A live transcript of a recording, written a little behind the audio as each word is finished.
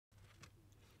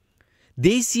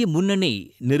தேசிய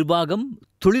முன்னணி நிர்வாகம்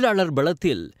தொழிலாளர்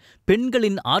பலத்தில்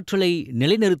பெண்களின் ஆற்றலை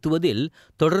நிலைநிறுத்துவதில்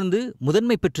தொடர்ந்து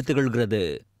முதன்மை பெற்று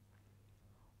திகழ்கிறது.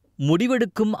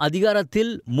 முடிவெடுக்கும்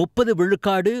அதிகாரத்தில் 30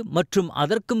 விழுக்காடு மற்றும்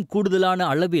அதற்கும் கூடுதலான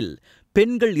அளவில்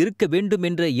பெண்கள் இருக்க வேண்டும்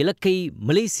என்ற இலக்கை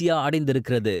மலேசியா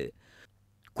அடைந்திருக்கிறது.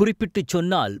 குறிப்பிட்டுச்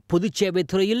சொன்னால் பொதுச் சேவைத்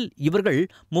துறையில் இவர்கள்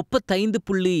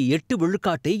 35.8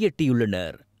 விழுக்காட்டை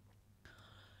எட்டியுள்ளனர்.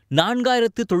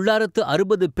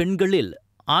 4960 பெண்களில்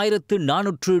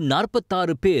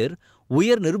 1446 பேர்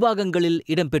உயர் நிர்வாகங்களில்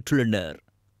இடம்பெற்றுள்ளனர்.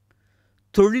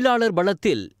 தொழிலாளர்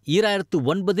பலத்தில்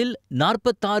 2009இல்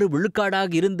 46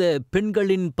 விழுக்காடாக இருந்த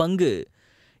பெண்களின் பங்கு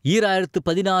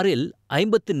 2016இல்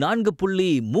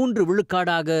 54.3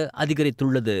 விழுக்காடாக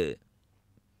அதிகரித்துள்ளது.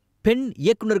 பெண்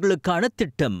இயக்குநர்களுக்கான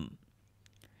திட்டம்.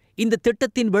 இந்த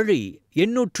திட்டத்தின் வழி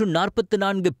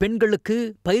 844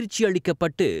 பெண்களுக்கு பயிற்சி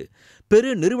அளிக்கப்பட்டு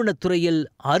பெரு நிறுவனத்துறையில்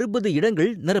 60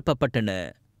 இடங்கள்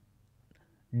நிரப்பப்பட்டன.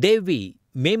 டேவி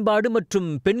மேம்பாடு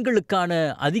மற்றும் பெண்களுக்கான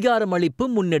அதிகாரமளிப்பு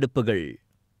முன்னெடுப்புகள்.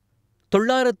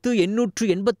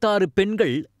 986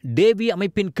 பெண்கள் டேவி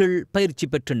அமைப்பின் கீழ் பயிற்சி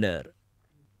பெற்றனர்.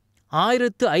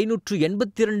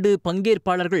 1582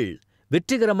 பங்கேற்பாளர்கள்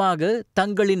வெற்றிகரமாக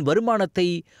தங்களின்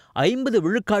வருமானத்தை 50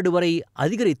 விழுக்காடு வரை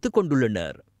அதிகரித்துக்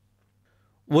கொண்டுள்ளனர்.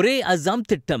 ஒரே அசாம்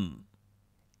திட்டம்.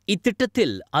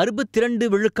 இத்திட்டத்தில் 62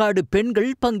 விழுக்காடு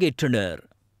பெண்கள் பங்கேற்றனர்.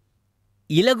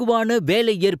 இலகுவான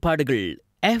வேலை ஏற்பாடுகள்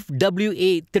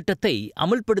FWA திட்டத்தை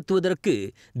அமல்படுத்துவதற்கு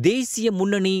தேசிய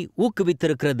முன்னணி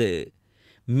ஊக்குவித்திருக்கிறது.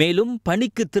 மேலும்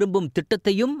பணிக்கு திரும்பும்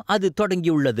திட்டத்தையும் அது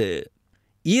தொடங்கியுள்ளது.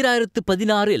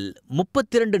 2016இல்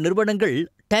 32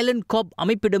 நிறுவனங்கள் டேலண்ட் கார்ப்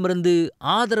அமைப்பிடமிருந்து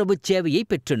ஆதரவு சேவையை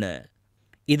பெற்றன.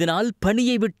 இதனால்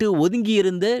பணியை விட்டு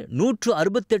ஒதுங்கியிருந்த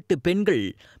 168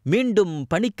 பெண்கள் மீண்டும்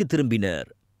பணிக்கு திரும்பினர்.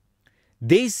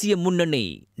 தேசிய முன்னணி,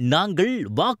 நாங்கள்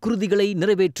வாக்குறுதிகளை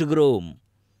நிறைவேற்றுகிறோம்.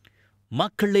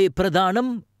 மக்களே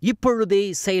பிரதானம்,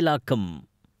 இப்பொழுதே செயலாக்கம்.